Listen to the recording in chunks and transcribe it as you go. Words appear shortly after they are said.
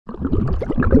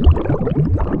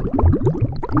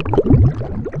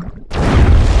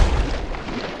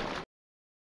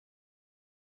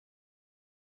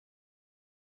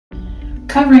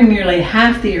Covering nearly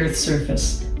half the Earth's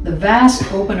surface, the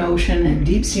vast open ocean and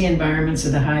deep sea environments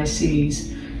of the high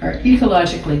seas are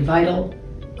ecologically vital,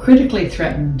 critically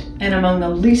threatened, and among the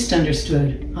least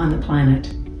understood on the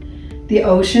planet. The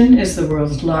ocean is the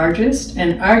world's largest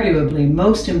and arguably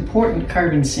most important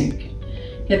carbon sink,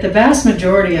 yet the vast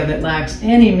majority of it lacks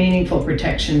any meaningful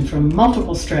protection from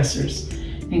multiple stressors,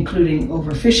 including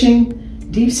overfishing,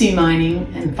 deep sea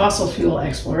mining, and fossil fuel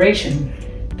exploration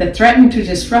that threaten to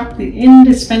disrupt the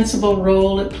indispensable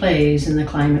role it plays in the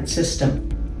climate system.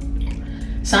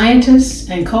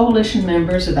 Scientists and coalition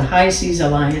members of the High Seas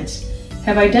Alliance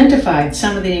have identified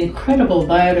some of the incredible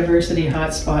biodiversity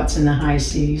hotspots in the high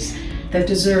seas that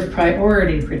deserve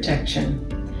priority protection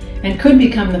and could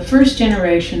become the first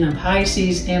generation of high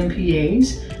seas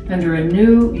MPAs under a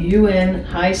new UN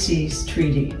High Seas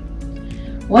Treaty.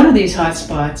 One of these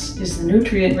hotspots is the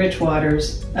nutrient-rich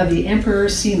waters of the Emperor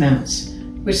Seamounts,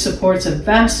 which supports a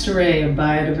vast array of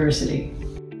biodiversity.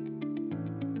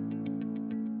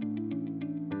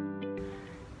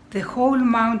 The whole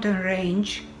mountain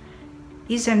range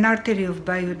is an artery of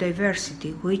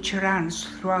biodiversity which runs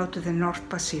throughout the North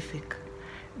Pacific.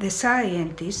 The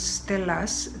scientists tell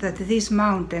us that these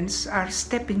mountains are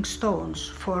stepping stones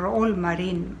for all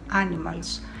marine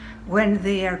animals when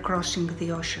they are crossing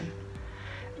the ocean.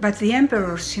 But the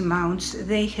Emperor Seamounts,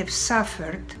 they have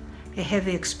suffered a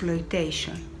heavy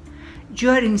exploitation.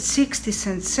 During 60s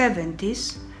and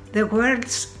 70s, the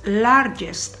world's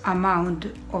largest amount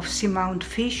of seamount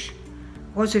fish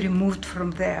was removed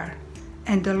from there,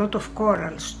 and a lot of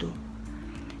corals too.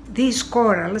 These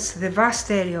corals, the vast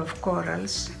area of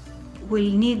corals, will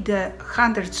need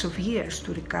hundreds of years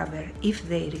to recover, if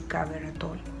they recover at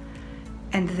all.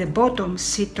 And the bottom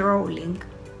sea trawling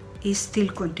is still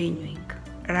continuing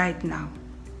right now.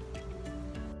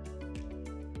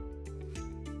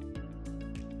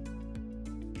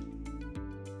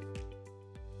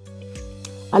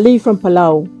 Ali from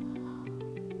Palau.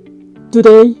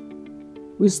 Today,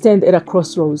 we stand at a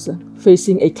crossroads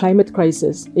facing a climate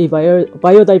crisis, a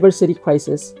biodiversity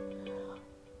crisis,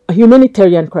 a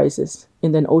humanitarian crisis,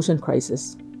 and an ocean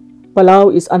crisis.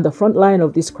 Palau is on the front line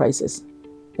of this crisis,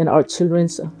 and our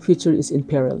children's future is in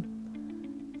peril.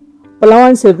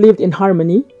 Palauans have lived in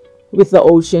harmony with the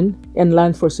ocean and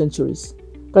land for centuries.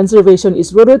 Conservation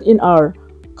is rooted in our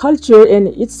culture, and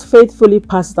it's faithfully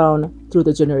passed down through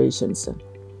the generations.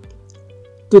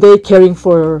 Today, caring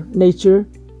for nature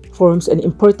forms an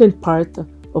important part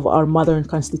of our modern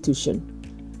constitution.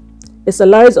 As a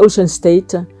large ocean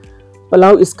state,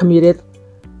 Palau is committed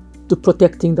to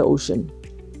protecting the ocean.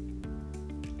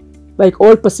 Like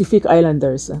all Pacific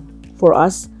Islanders, for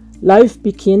us, life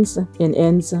begins and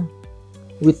ends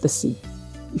with the sea.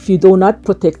 If you do not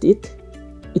protect it,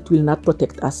 it will not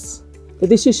protect us. The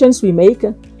decisions we make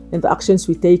and the actions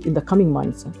we take in the coming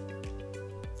months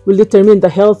will determine the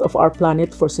health of our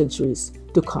planet for centuries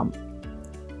to come.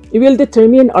 It will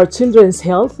determine our children's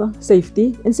health,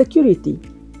 safety, and security.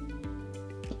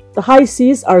 The high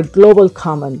seas are global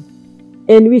common,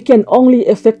 and we can only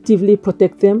effectively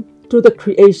protect them through the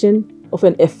creation of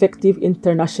an effective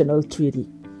international treaty.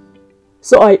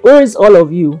 So I urge all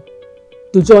of you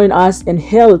to join us and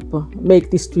help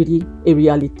make this treaty a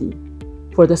reality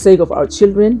for the sake of our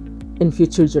children and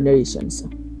future generations.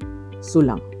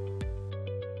 Sulang.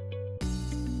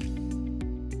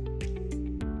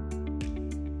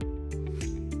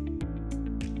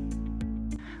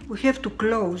 We have to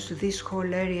close this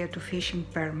whole area to fishing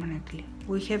permanently.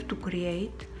 We have to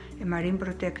create a marine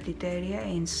protected area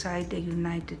inside the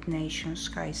United Nations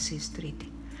High Seas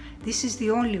Treaty. This is the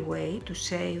only way to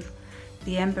save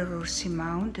the Emperor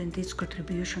Seamount and its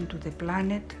contribution to the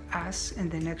planet, us, and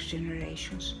the next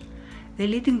generations. The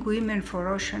Leading Women for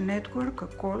Ocean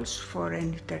Network calls for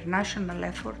an international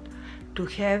effort to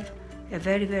have a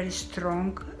very, very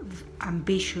strong,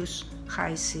 ambitious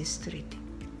high seas treaty.